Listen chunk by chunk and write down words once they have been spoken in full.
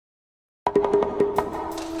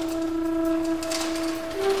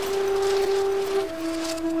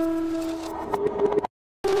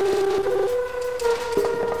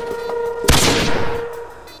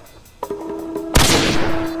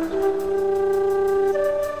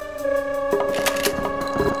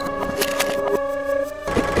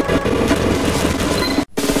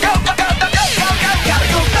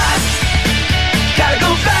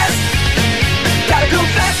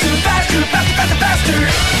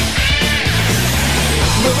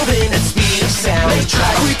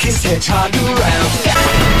his hedgehog around.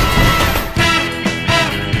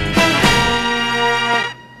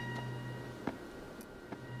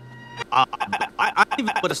 I don't even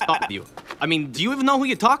know where to start with you. I mean, do you even know who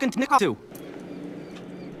you're talking to, Nick? To?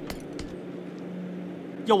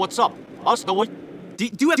 Yo, what's up? Us? Do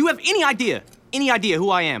you have any idea? Any idea who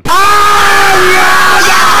I am?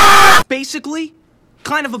 Basically,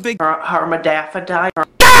 kind of a big hermaphrodite.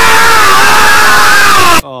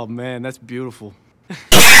 Oh man, that's beautiful.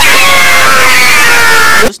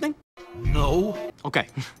 Listening? No. Okay.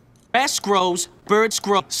 Grass grows, birds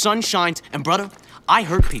grow, sun shines, and brother, I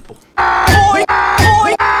hurt people. I'm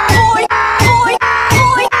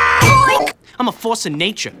a force of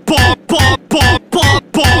nature.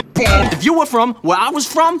 If you were from where I was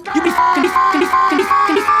from, you'd be dead.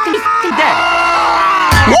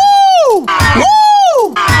 Woo!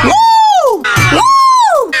 Woo! Woo!